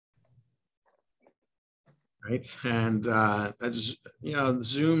right? And that's,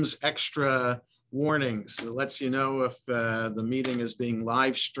 Zoom's extra warnings. It lets you know if the meeting is being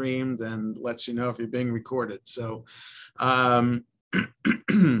live streamed and lets you know if you're being recorded. So,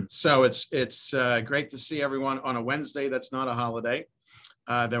 so it's great to see everyone on a Wednesday. That's not a holiday,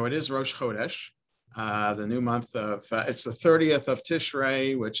 though it is Rosh Chodesh, the new month of. It's the 30th of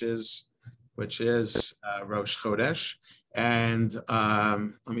Tishrei, which is Rosh Chodesh. And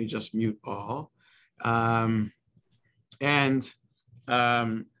let me just mute all.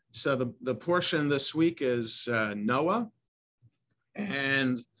 So the portion this week is Noah.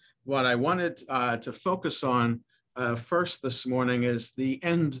 And what I wanted to focus on first this morning is the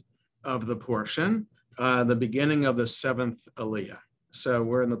end of the portion, the beginning of the seventh Aliyah. So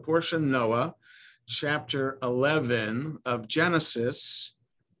we're in the portion Noah, chapter 11 of Genesis,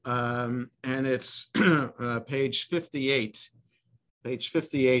 and it's page 58 in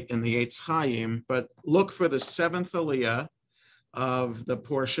the Eitz Chaim, but look for the seventh Aliyah of the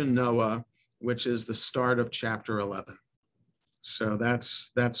portion Noah, which is the start of chapter 11. So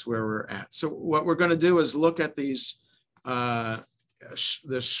that's where we're at. So what we're going to do is look at these, the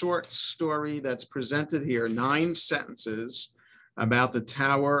short story that's presented here, 9 sentences about the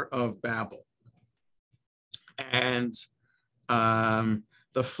Tower of Babel. And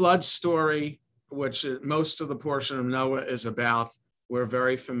the flood story, which most of the portion of Noah is about, we're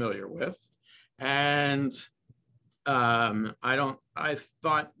very familiar with. And I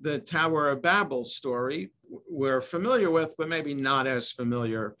thought the Tower of Babel story we're familiar with, but maybe not as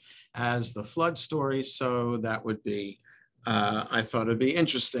familiar as the flood story. So that would be, I thought it'd be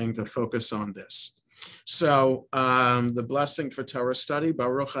interesting to focus on this. So the blessing for Torah study,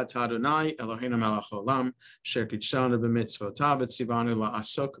 Baruch atah Adonai Eloheinu melech haolam, asher kitshanu b'mitzvotav v'tzivanu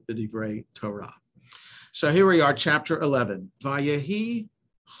la'asok b'divrei Torah. So here we are, chapter 11. Vayehi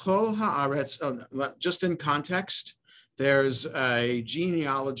chol haaretz. Just in context, there's a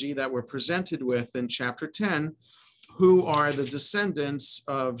genealogy that we're presented with in chapter 10, who are the descendants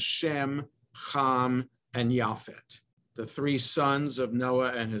of Shem, Ham, and Yafet, the 3 sons of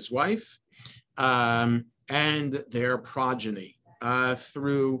Noah and his wife, and their progeny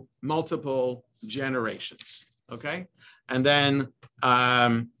through multiple generations, okay? And then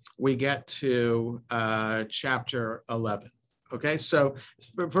we get to chapter 11, okay? So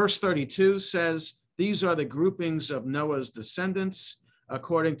verse 32 says, these are the groupings of Noah's descendants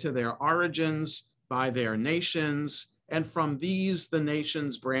according to their origins by their nations, and from these the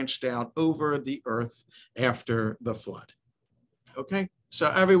nations branched out over the earth after the flood. Okay,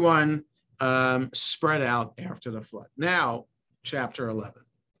 so everyone spread out after the flood. Now, chapter 11.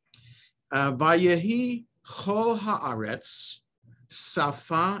 Vayehi chol haaretz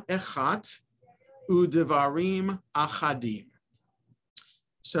safa echat udevarim achadim.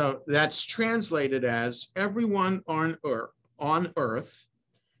 So that's translated as everyone on earth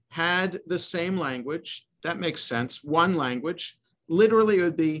had the same language. That makes sense. One language. Literally, it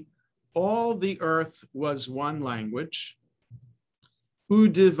would be all the earth was one language.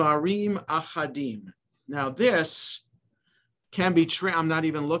 Udevarim achadim. Now this can be, I'm not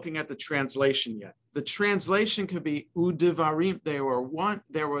even looking at the translation yet. The translation could be udevarim.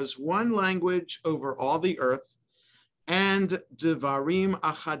 There was one language over all the earth, and devarim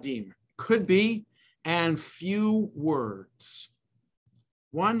achadim could be, and few words.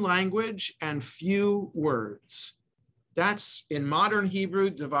 One language and few words. That's in modern Hebrew,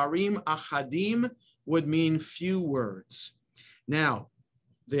 devarim achadim would mean few words. Now,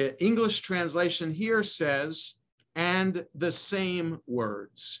 the English translation here says, and the same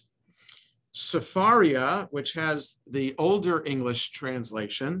words. Sepharia, which has the older English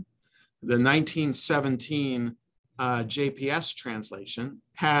translation, the 1917 JPS translation,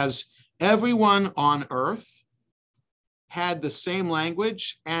 has everyone on earth had the same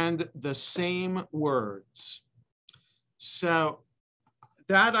language and the same words. So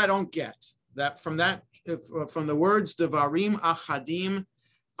that I don't get. From the words devarim achadim,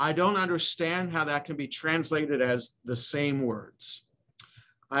 I don't understand how that can be translated as the same words.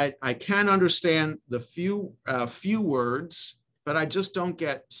 I can understand the few words, but I just don't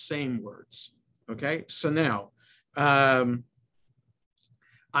get same words. Okay, so now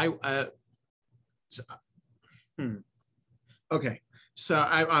okay, so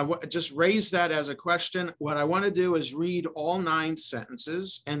I just raised that as a question. What I want to do is read all 9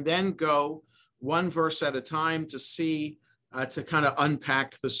 sentences and then go one verse at a time to see, to kind of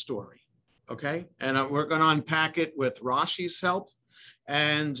unpack the story, okay? And we're going to unpack it with Rashi's help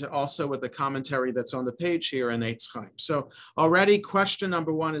and also with the commentary that's on the page here in Eitz Chaim. So already question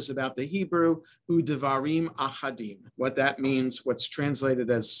number 1 is about the Hebrew, udevarim achadim, what that means, what's translated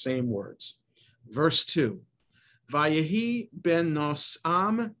as same words. Verse 2, Vayehi ben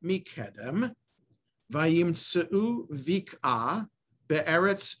nosam mikedem, vayimtseu vik'ah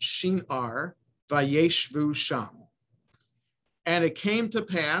be'eretz shinar, vayeshvu sham. And it came to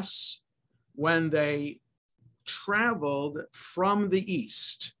pass when they traveled from the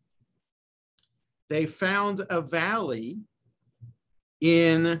east, they found a valley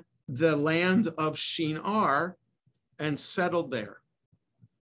in the land of Shinar and settled there.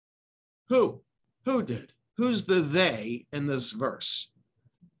 Who? Who did? Who's the they in this verse?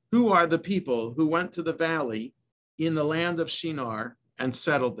 Who are the people who went to the valley in the land of Shinar and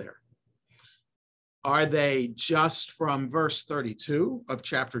settled there? Are they just from verse 32 of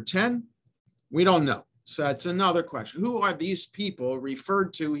chapter 10? We don't know. So that's another question. Who are these people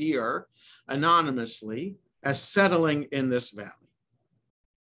referred to here anonymously as settling in this valley?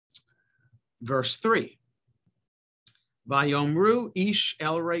 Verse 3. Vayomru ish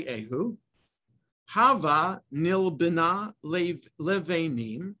el re'ehu, hava nilbina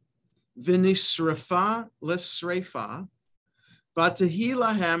levenim, v'nisrefa lesrefa, v'tehi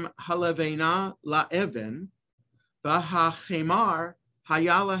lahem halevena la'even, v'hachemar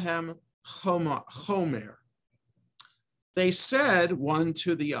hayalahem chomer. They said one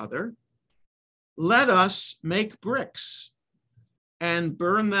to the other, let us make bricks and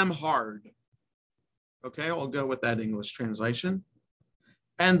burn them hard. Okay, I'll go with that English translation.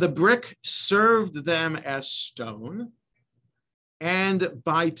 And the brick served them as stone, and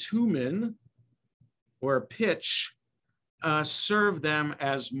bitumen, or pitch, served them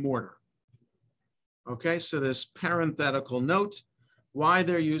as mortar. Okay, so this parenthetical note, why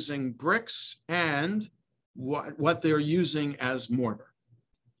they're using bricks and what they're using as mortar.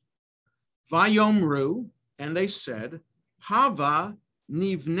 Vayomru, and they said, Hava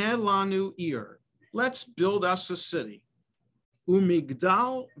nivne lanu ir, let's build us a city.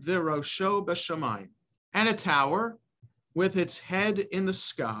 Umigdal virosho b'shamayim, and a tower with its head in the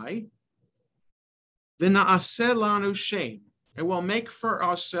sky. V'na'aseh lanu shem, and we'll make for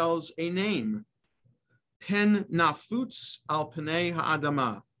ourselves a name. Pen nafutz al pnei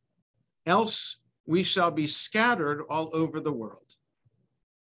ha'adama, else we shall be scattered all over the world.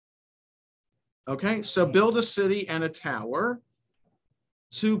 Okay, so build a city and a tower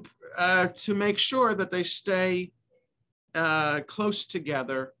to make sure that they stay close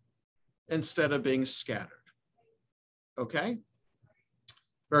together instead of being scattered. Okay?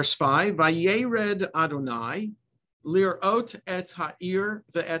 Verse 5, Vayered Adonai lirot et ha'ir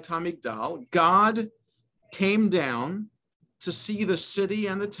ve'et ha'migdal. God came down to see the city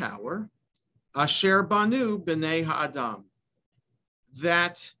and the tower, asher banu b'nei ha'adam,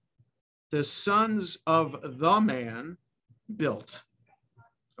 that the sons of the man built.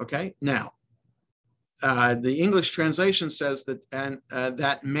 Okay, now, the English translation says that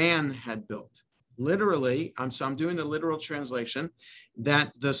that man had built. Literally, I'm doing the literal translation,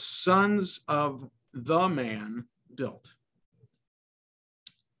 that the sons of the man built.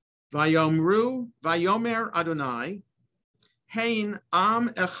 Vayomer Adonai, hein am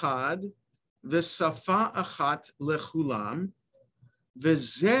echad v'safa achat lechulam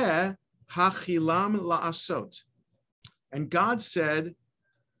v'zeh hachilam la'asot. And God said,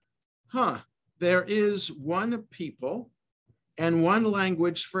 there is one people and one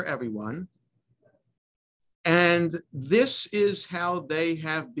language for everyone, and this is how they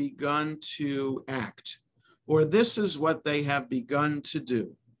have begun to act, or this is what they have begun to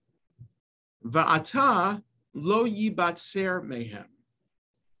do. Va'ata lo yibatser mehem.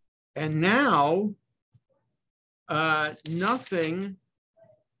 And now nothing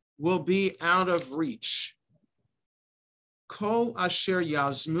will be out of reach. Kol asher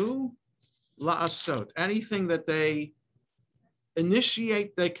yazmu la'asot. Anything that they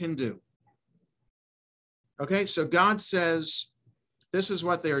initiate, they can do. Okay, so God says, this is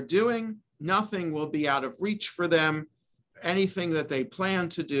what they're doing. Nothing will be out of reach for them. Anything that they plan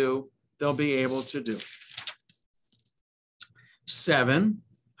to do, they'll be able to do. 7,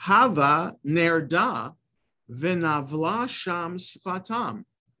 Hava nerda v'navla sham sfatam.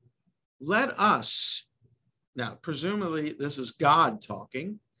 Let us, now presumably this is God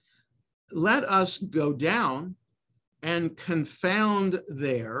talking, let us go down and confound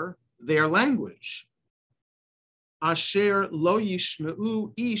their language. Asher lo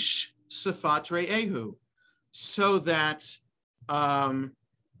yishmeu ish sifat re'ehu, so that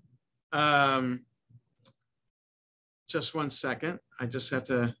just one second, I just have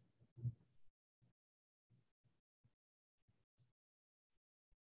to.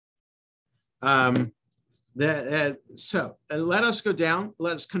 So let us go down,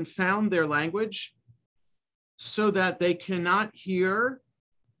 let us confound their language so that they cannot hear,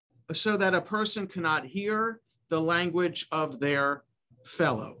 so that a person cannot hear the language of their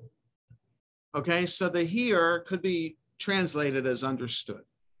fellow. Okay, so the hear could be translated as understood,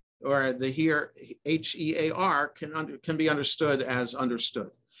 or the hear, H-E-A-R, can be understood as understood.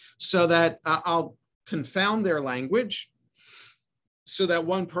 So that I'll confound their language so that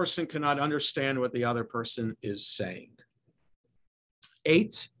one person cannot understand what the other person is saying.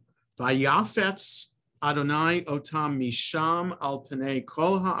 8, Vayafetz Adonai otam misham al pnei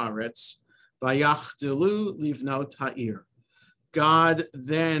kol haaretz vayachdilu livnot ha'ir. God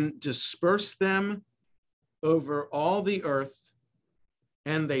then dispersed them over all the earth,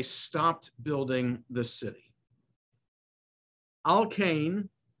 and they stopped building the city. Al Kain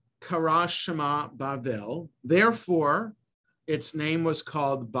kara shema Bavel. Therefore, its name was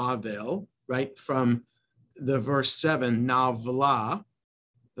called Bavel, right from the verse 7, Navla,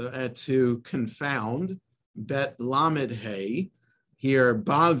 to confound, Bet Lamed He, here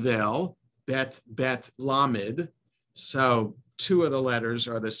Bavel, Bet Lamed. So 2 of the letters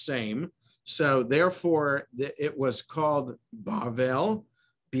are the same. So therefore, it was called Bavel,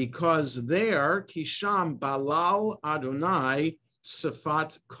 because there, Kisham Balal Adonai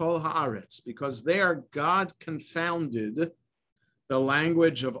Sifat Kol Haaretz, because there God confounded the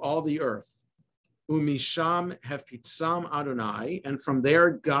language of all the earth. Umisham Hefitzam Adonai, and from there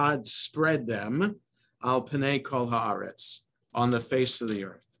God spread them al Pnei Kol Haaretz, on the face of the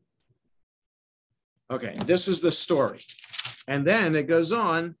earth. Okay, this is the story. And then it goes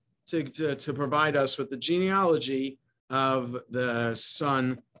on to provide us with the genealogy of the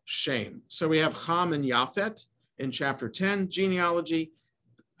son Shem. So we have Ham and Yafet in chapter 10, genealogy.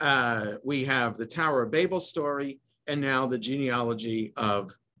 We have the Tower of Babel story, and now the genealogy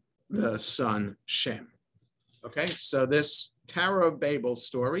of the son Shem. Okay, so this Tower of Babel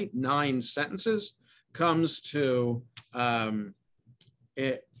story, 9 sentences, comes to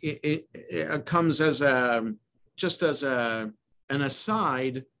it comes as an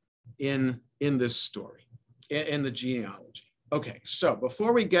aside in this story, in the genealogy. Okay, so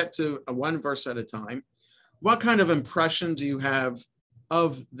before we get to one verse at a time, what kind of impression do you have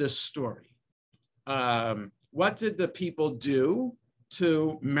of this story? What did the people do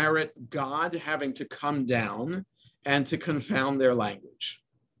to merit God having to come down and to confound their language?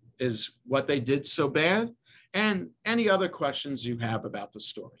 Is what they did so bad? And any other questions you have about the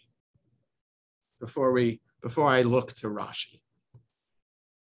story before I look to Rashi?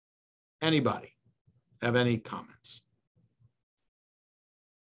 Anybody have any comments?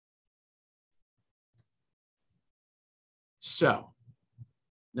 So,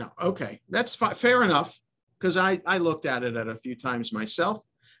 no, okay, that's fair enough, because I looked at it a few times myself,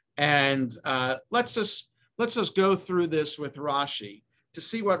 and let's just go through this with Rashi to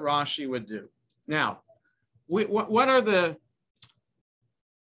see what Rashi would do. Now, what are the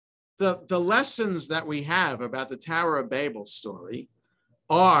lessons that we have about the Tower of Babel story?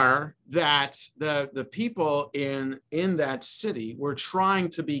 Are that the people in that city were trying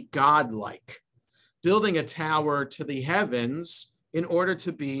to be godlike, building a tower to the heavens in order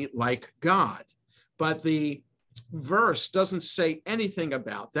to be like God. But the verse doesn't say anything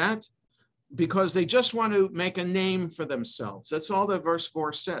about that, because they just want to make a name for themselves. That's all that verse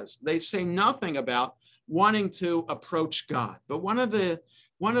 4 says. They say nothing about wanting to approach God. But one of the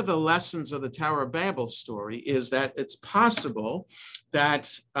lessons of the Tower of Babel story is that it's possible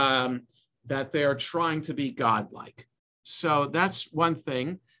that they are trying to be godlike. So that's one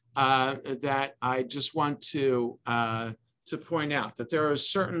thing that I just want to point out, that there are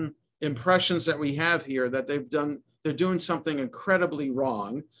certain impressions that we have here that they're doing something incredibly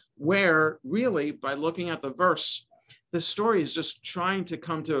wrong, where really, by looking at the verse, the story is just trying to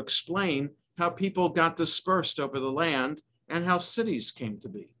come to explain how people got dispersed over the land and how cities came to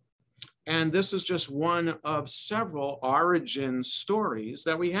be. And this is just one of several origin stories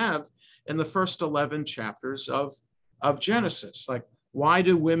that we have in the first 11 chapters of Genesis. Like, why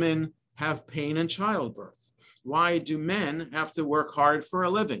do women have pain in childbirth? Why do men have to work hard for a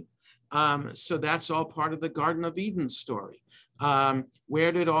living? So that's all part of the Garden of Eden story.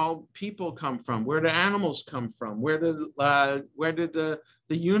 Where did all people come from? Where did animals come from? Where did the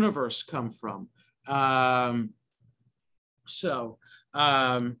universe come from?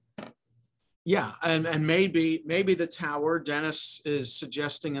 Yeah, and maybe the tower, Dennis is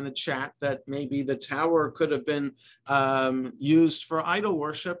suggesting in the chat that maybe the tower could have been used for idol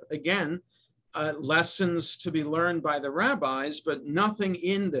worship. Again, lessons to be learned by the rabbis, but nothing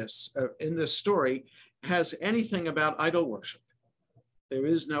in this story has anything about idol worship. There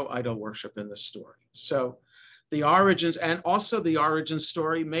is no idol worship in this story. So the origins, and also the origin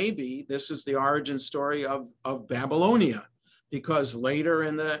story, maybe this is the origin story of Babylonia, because later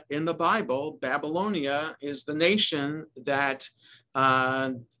in the Bible, Babylonia is the nation that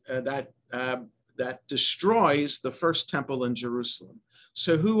destroys the first temple in Jerusalem.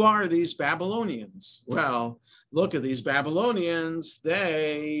 So who are these Babylonians? Well, look at these Babylonians.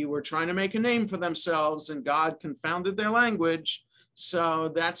 They were trying to make a name for themselves, and God confounded their language. So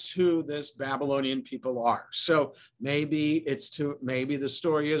that's who this Babylonian people are. So maybe the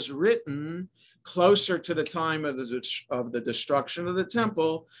story is written closer to the time of the destruction of the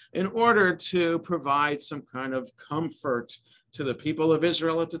temple in order to provide some kind of comfort to the people of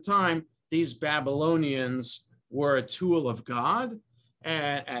Israel at the time. These Babylonians were a tool of God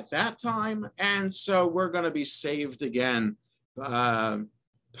at that time, and so we're going to be saved again,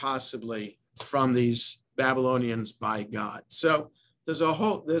 possibly from these Babylonians by God. So there's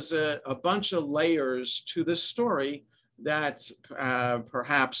a bunch of layers to this story that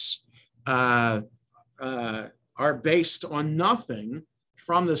perhaps are based on nothing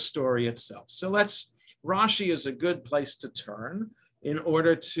from the story itself. So Rashi is a good place to turn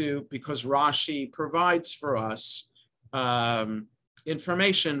because Rashi provides for us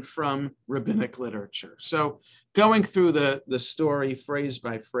information from rabbinic literature. So going through the story phrase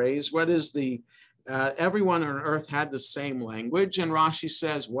by phrase, what is everyone on earth had the same language, and Rashi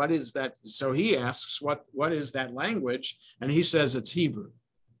says, what is that? So he asks, what is that language? And he says it's Hebrew.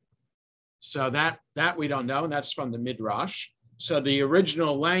 So that we don't know, and that's from the Midrash. So the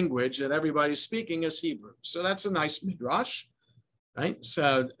original language that everybody's speaking is Hebrew. So that's a nice Midrash, right?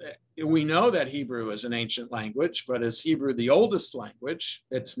 So we know that Hebrew is an ancient language, but is Hebrew the oldest language?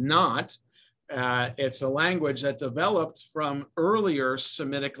 It's not. It's a language that developed from earlier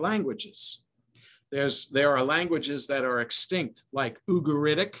Semitic languages. There are languages that are extinct, like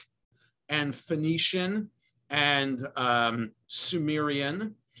Ugaritic and Phoenician and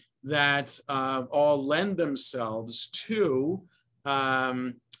Sumerian, that all lend themselves to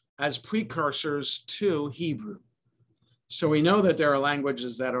as precursors to Hebrew. So we know that there are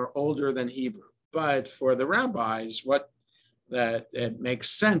languages that are older than Hebrew, but for the rabbis, it makes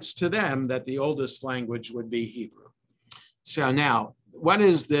sense to them that the oldest language would be Hebrew. So now, what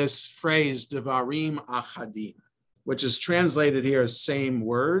is this phrase, Devarim Achadim, which is translated here as same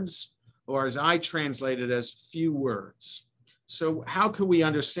words, or as I translated as few words? So how can we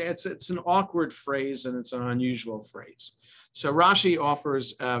understand? It's an awkward phrase and it's an unusual phrase. So Rashi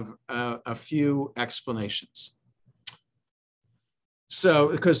offers a few explanations. So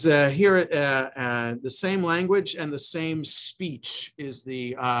because here the same language and the same speech is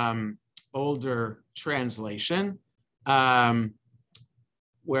the older translation,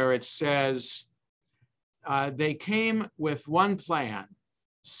 where it says, they came with one plan,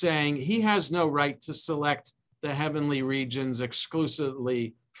 saying he has no right to select the heavenly regions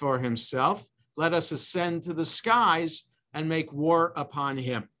exclusively for himself. Let us ascend to the skies and make war upon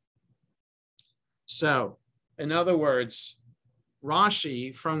him. So, in other words,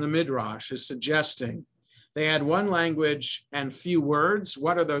 Rashi from the Midrash is suggesting they had one language and few words.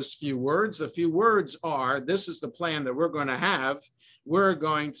 What are those few words? The few words are, this is the plan that we're going to have. We're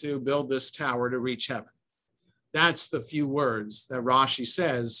going to build this tower to reach heaven. That's the few words that Rashi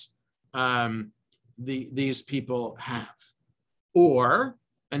says these people have. Or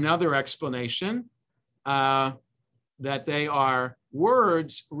another explanation, that they are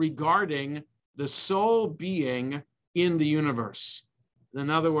words regarding the sole being in the universe.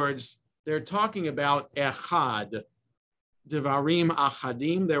 In other words, they're talking about Echad, Devarim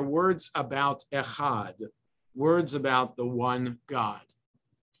Achadim. They're words about Echad, words about the one God.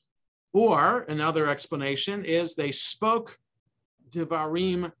 Or another explanation is they spoke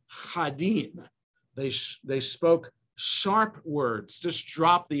Devarim Chadim. They spoke sharp words. Just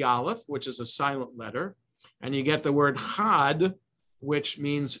drop the aleph, which is a silent letter, and you get the word Chad, which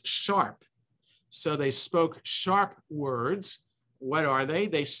means sharp. So they spoke sharp words. What are they?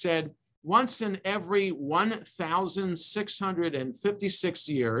 They said, once in every 1,656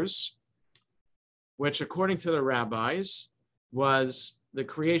 years, which according to the rabbis was the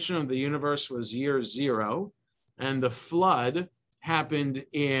creation of the universe was year 0, and the flood happened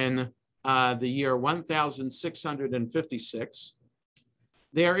in the year 1,656.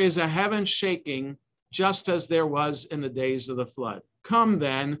 There is a heaven shaking just as there was in the days of the flood. Come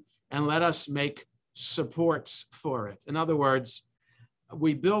then and let us make supports for it. In other words,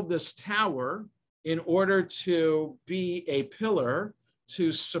 we build this tower in order to be a pillar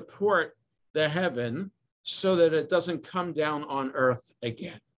to support the heaven so that it doesn't come down on earth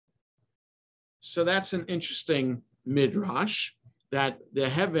again. So that's an interesting midrash, that the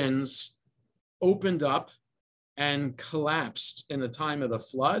heavens opened up and collapsed in the time of the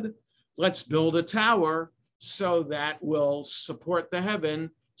flood. Let's build a tower so that will support the heaven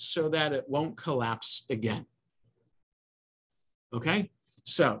so that it won't collapse again. Okay,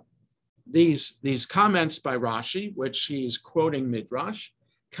 so these comments by Rashi, which he's quoting Midrash,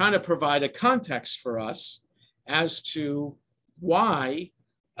 kind of provide a context for us as to why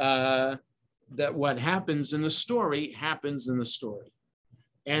that what happens in the story happens in the story,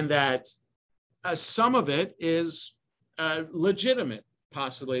 and that some of it is legitimate,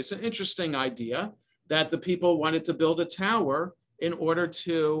 possibly. It's an interesting idea that the people wanted to build a tower in order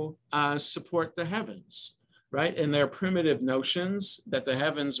to support the heavens, right? In their primitive notions that the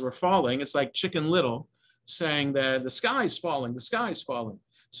heavens were falling, it's like Chicken Little saying that the sky's falling, the sky's falling.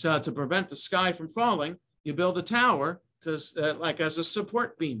 So to prevent the sky from falling, you build a tower to like as a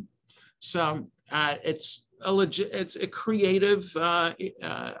support beam. So it's a creative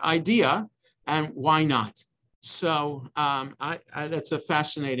idea, and why not? So that's a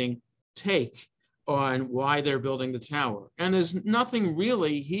fascinating take on why they're building the tower. And there's nothing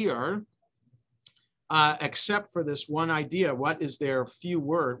really here except for this one idea. What is their few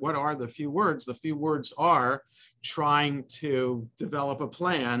word? What are the few words? The few words are trying to develop a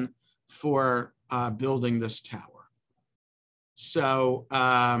plan for building this tower. So,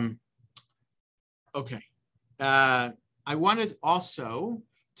 okay. I wanted also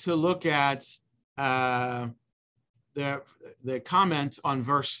to look at the comment on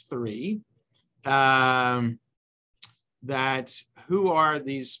verse 3, that who are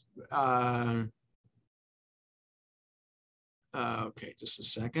these, okay, just a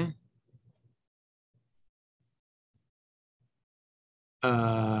second.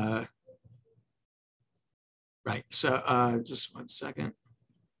 Right, so just 1 second.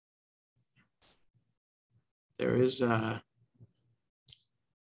 There is, I'm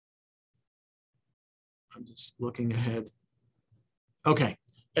just looking ahead. Okay,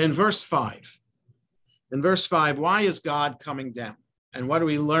 in verse 5. In verse 5, why is God coming down? And what do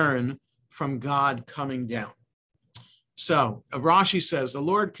we learn from God coming down? So Rashi says, the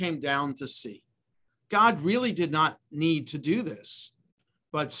Lord came down to see. God really did not need to do this,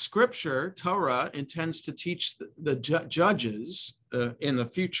 but Scripture, Torah, intends to teach the judges in the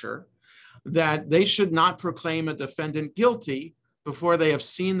future that they should not proclaim a defendant guilty before they have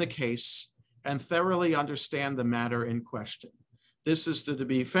seen the case and thoroughly understand the matter in question. This is to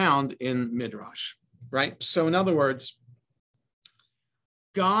be found in Midrash, right? So in other words,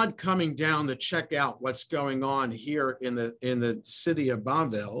 God coming down to check out what's going on here in the city of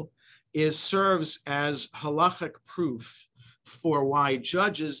Bavel serves as halachic proof for why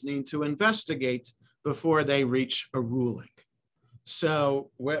judges need to investigate before they reach a ruling.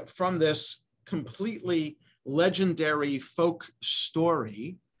 So from this completely legendary folk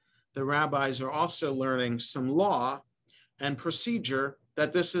story, the rabbis are also learning some law and procedure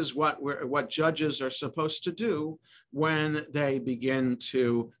that this is what judges are supposed to do when they begin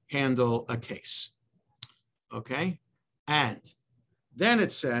to handle a case. Okay? And then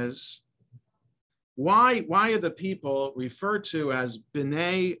it says, why are the people referred to as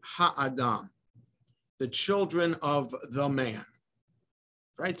Bnei Ha'adam, the children of the man?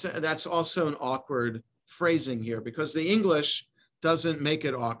 Right? So that's also an awkward phrasing here because the English doesn't make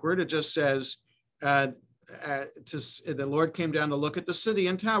it awkward. It just says, the Lord came down to look at the city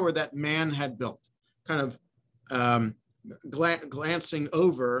and tower that man had built, kind of glancing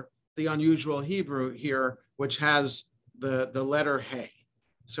over the unusual Hebrew here, which has the letter He.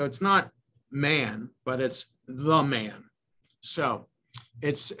 So it's not man, but it's the man. So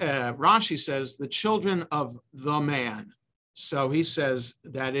it's Rashi says the children of the man. So he says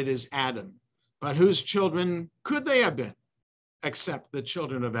that it is Adam. But whose children could they have been except the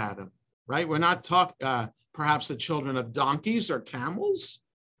children of Adam? Right? We're not talking perhaps the children of donkeys or camels,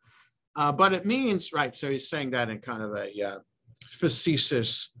 but it means, right, so he's saying that in kind of a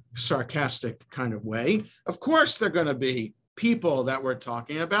facetious, sarcastic kind of way. Of course they're going to be people that we're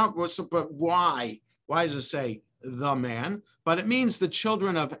talking about, but why? Why does it say the man? But it means the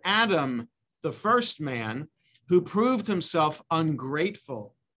children of Adam, the first man, who proved himself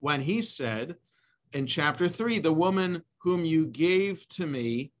ungrateful when he said in chapter 3, the woman whom you gave to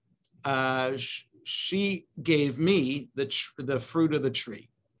me, she gave me the fruit of the tree.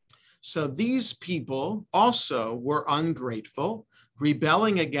 So these people also were ungrateful,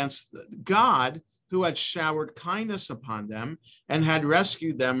 rebelling against God, who had showered kindness upon them and had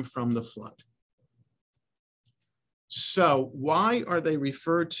rescued them from the flood. So why are they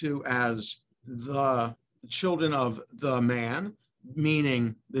referred to as the children of the man,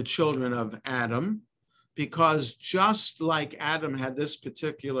 meaning the children of Adam? Because just like Adam had this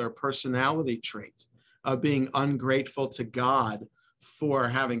particular personality trait of being ungrateful to God for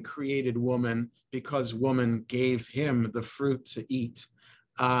having created woman because woman gave him the fruit to eat.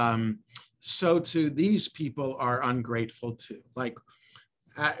 So too, these people are ungrateful too.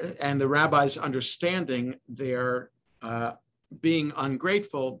 And the rabbis understanding their being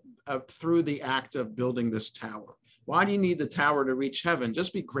ungrateful through the act of building this tower. Why do you need the tower to reach heaven?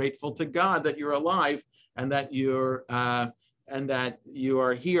 Just be grateful to God that you're alive and that you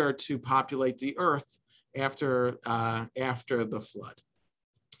are here to populate the earth after the flood.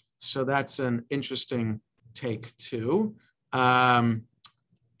 So that's an interesting take too. Just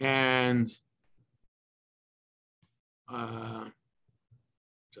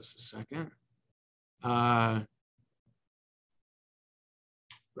a second. Right.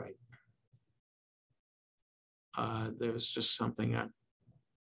 There's just something on.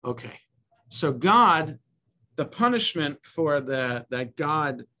 Okay. So God, the punishment for that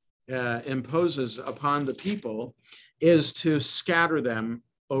God imposes upon the people is to scatter them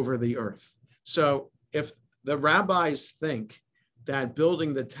over the earth. So if the rabbis think that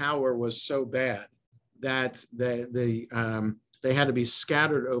building the tower was so bad that they had to be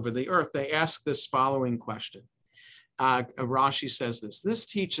scattered over the earth, they ask this following question. Rashi says this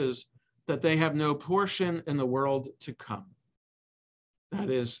teaches that they have no portion in the world to come. That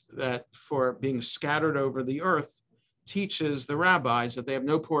is, that for being scattered over the earth teaches the rabbis that they have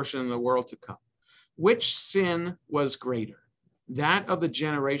no portion in the world to come. Which sin was greater? That of the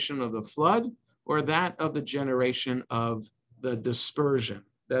generation of the flood or that of the generation of the dispersion?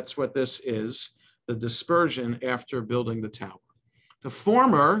 That's what this is, the dispersion after building the tower. The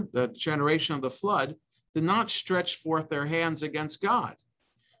former, the generation of the flood, did not stretch forth their hands against God.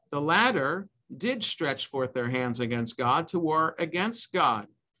 The latter did stretch forth their hands against God to war against God.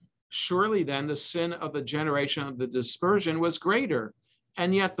 Surely then the sin of the generation of the dispersion was greater.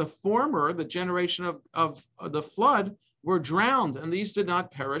 And yet the former, the generation of the flood, were drowned, and these did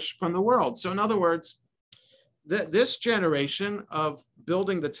not perish from the world. So in other words, this generation of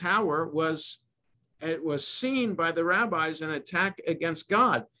building the tower was seen by the rabbis an attack against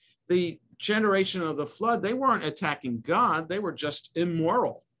God. The generation of the flood, they weren't attacking God, they were just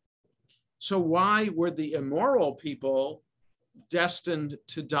immoral. So why were the immoral people destined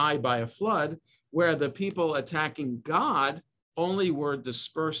to die by a flood, where the people attacking God only were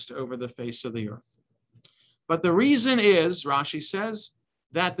dispersed over the face of the earth? But the reason is, Rashi says,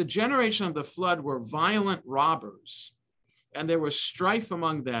 that the generation of the flood were violent robbers, and there was strife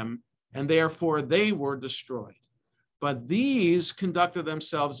among them, and therefore they were destroyed. But these conducted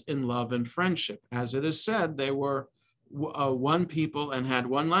themselves in love and friendship. As it is said, they were one people and had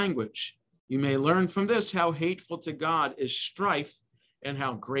one language. You may learn from this how hateful to God is strife and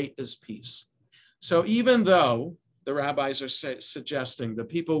how great is peace. So even though the rabbis are suggesting the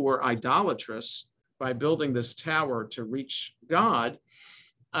people were idolatrous by building this tower to reach God,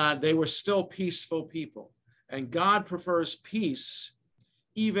 they were still peaceful people. And God prefers peace,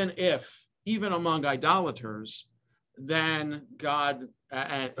 even among idolaters, than God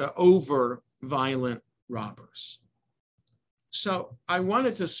over violent robbers. So I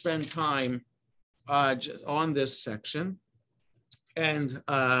wanted to spend time on this section and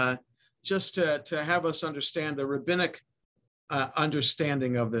just to have us understand the rabbinic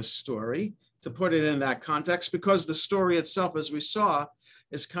understanding of this story, to put it in that context, because the story itself, as we saw,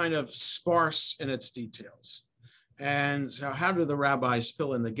 is kind of sparse in its details. And how do the rabbis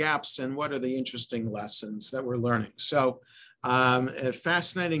fill in the gaps, and what are the interesting lessons that we're learning? So a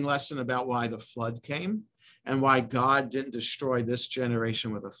fascinating lesson about why the flood came and why God didn't destroy this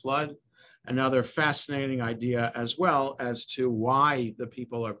generation with a flood. Another fascinating idea as well as to why the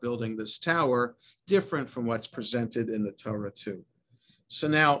people are building this tower different from what's presented in the Torah too. So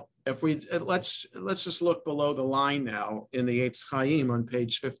now, if we let's just look below the line now in the Eitz Chaim on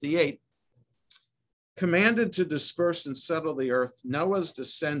page 58. Commanded to disperse and settle the earth, Noah's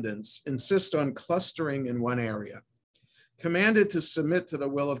descendants insist on clustering in one area. Commanded to submit to the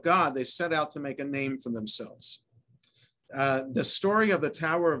will of God, they set out to make a name for themselves. The story of the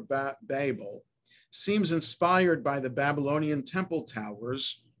Tower of Babel seems inspired by the Babylonian temple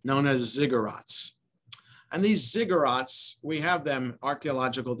towers known as ziggurats. And these ziggurats, we have them,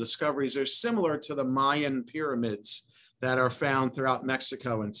 archaeological discoveries, are similar to the Mayan pyramids that are found throughout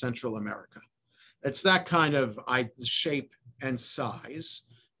Mexico and Central America. It's that kind of shape and size,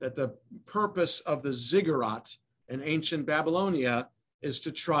 that the purpose of the ziggurat in ancient Babylonia is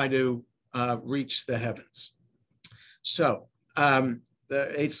to try to reach the heavens. So the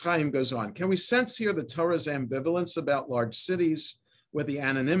Eitz Chaim goes on. Can we sense here the Torah's ambivalence about large cities with the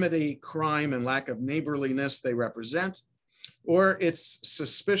anonymity, crime, and lack of neighborliness they represent? or its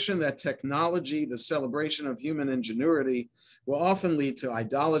suspicion that technology, the celebration of human ingenuity, will often lead to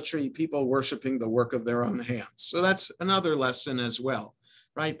idolatry, people worshiping the work of their own hands. So that's another lesson as well,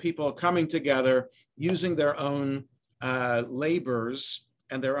 right? People coming together, using their own labors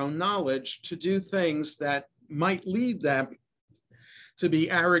and their own knowledge to do things that might lead them to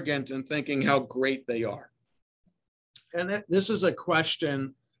be arrogant and thinking how great they are. And this is a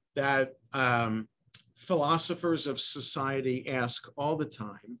question that philosophers of society ask all the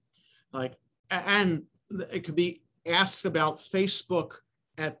time. And it could be asked about Facebook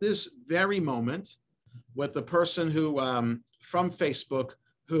at this very moment with the person who from Facebook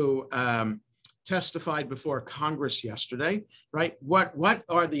who testified before Congress yesterday, right? What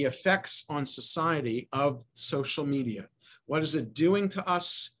are the effects on society of social media? What is it doing to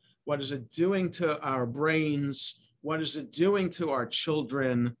us? What is it doing to our brains? What is it doing to our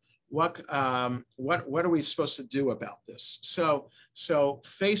children? What are we supposed to do about this? So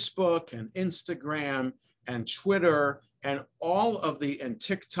Facebook and Instagram and Twitter and and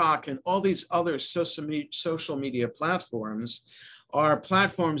TikTok and all these other social media platforms are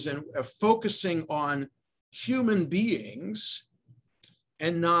platforms and focusing on human beings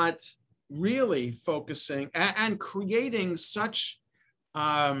and not really focusing and creating such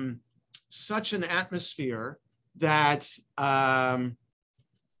an atmosphere that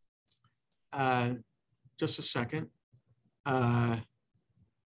just a second.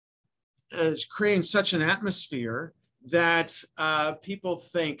 Is creating such an atmosphere that people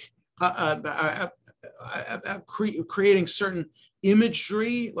think creating certain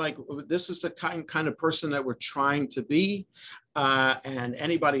imagery, like this is the kind of person that we're trying to be, and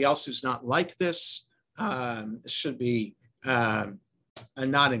anybody else who's not like this should be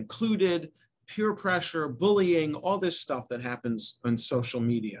not included. Peer pressure, bullying, all this stuff that happens on social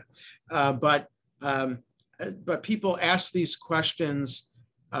media. But people ask these questions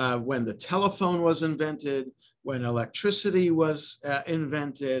when the telephone was invented, when electricity was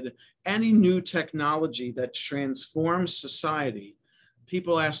invented, any new technology that transforms society,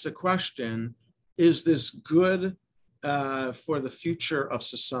 people ask the question, is this good for the future of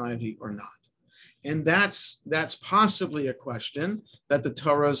society or not? And that's possibly a question that the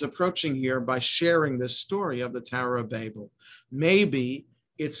Torah is approaching here by sharing this story of the Tower of Babel. Maybe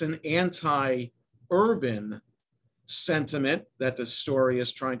it's an anti-urban sentiment that the story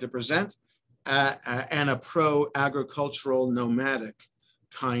is trying to present, and a pro-agricultural nomadic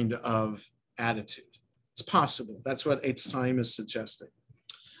kind of attitude. It's possible. That's what Eitz Chaim is suggesting.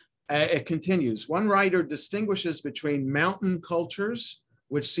 It continues. One writer distinguishes between mountain cultures,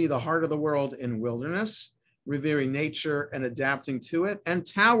 which see the heart of the world in wilderness, revering nature and adapting to it, and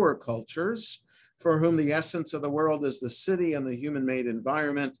tower cultures, for whom the essence of the world is the city and the human-made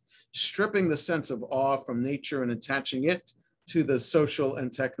environment, stripping the sense of awe from nature and attaching it to the social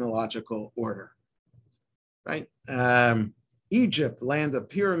and technological order, right? Egypt, land of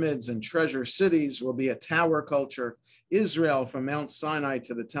pyramids and treasure cities, will be a tower culture. Israel, from Mount Sinai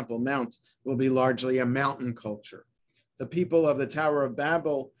to the Temple Mount, will be largely a mountain culture. The people of the Tower of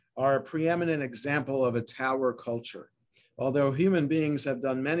Babel are a preeminent example of a tower culture. Although human beings have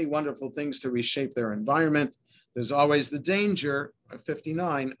done many wonderful things to reshape their environment, there's always the danger,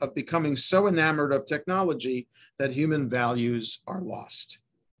 59, of becoming so enamored of technology that human values are lost.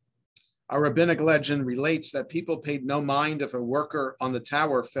 Our rabbinic legend relates that people paid no mind if a worker on the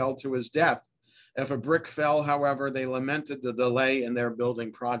tower fell to his death. If a brick fell, however, they lamented the delay in their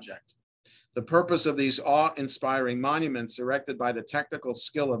building project. The purpose of these awe-inspiring monuments erected by the technical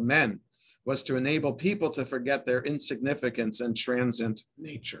skill of men was to enable people to forget their insignificance and transient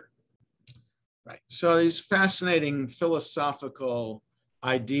nature. Right. So these fascinating philosophical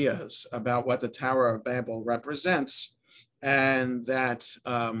ideas about what the Tower of Babel represents, and that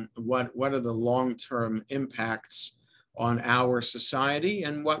what are the long-term impacts on our society,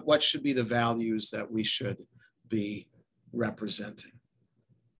 and what should be the values that we should be representing.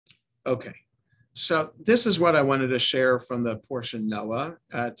 Okay, so this is what I wanted to share from the portion Noah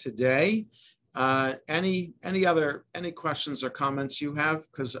today. Any questions or comments you have?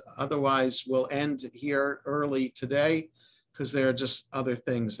 Because otherwise we'll end here early today, because there are just other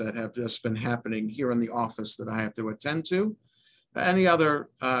things that have just been happening here in the office that I have to attend to. Any other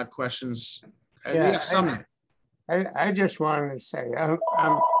questions? Yeah, I just wanted to say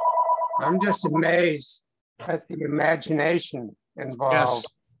I'm just amazed at the imagination involved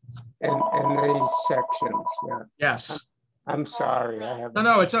in these sections. Yeah. Yes. I'm sorry. I have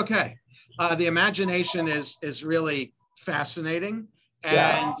No, it's okay. The imagination is really fascinating,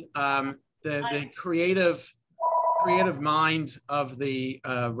 and the creative mind of the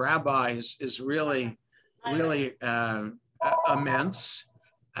rabbis is really immense,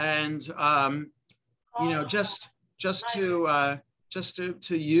 and you know, just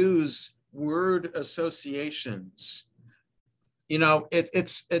to use word associations. You know,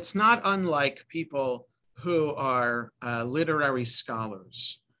 it's not unlike people who are literary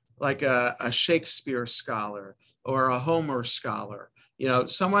scholars, like a Shakespeare scholar or a Homer scholar. You know,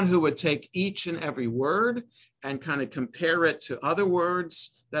 someone who would take each and every word and kind of compare it to other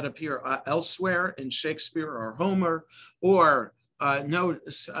words that appear elsewhere in Shakespeare or Homer, or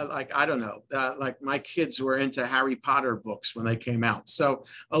like, I don't know, like my kids were into Harry Potter books when they came out. So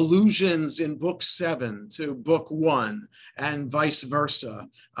allusions in book 7 to book 1 and vice versa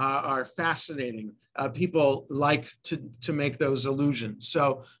are fascinating. People like to make those allusions.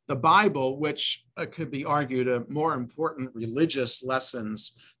 So the Bible, which could be argued a more important religious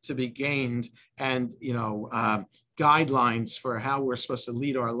lessons to be gained, and, you know, guidelines for how we're supposed to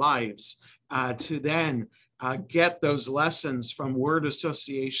lead our lives, to then get those lessons from word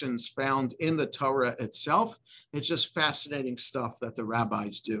associations found in the Torah itself. It's just fascinating stuff that the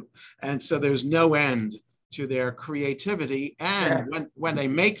rabbis do. And so there's no end to their creativity. And when they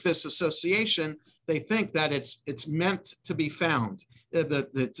make this association, they think that it's meant to be found.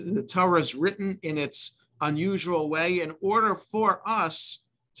 The Torah is written in its unusual way in order for us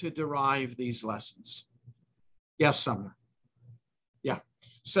to derive these lessons. Yes, Sumner. Yeah.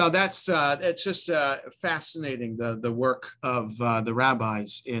 So that's it's just fascinating, the work of the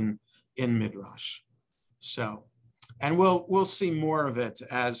rabbis in Midrash. So, and we'll see more of it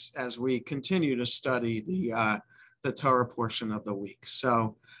as we continue to study the Torah portion of the week.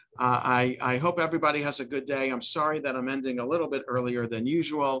 So I hope everybody has a good day. I'm sorry that I'm ending a little bit earlier than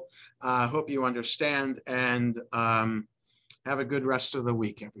usual. I hope you understand, and have a good rest of the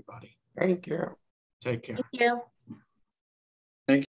week, everybody. Thank you. Take care. Thank you.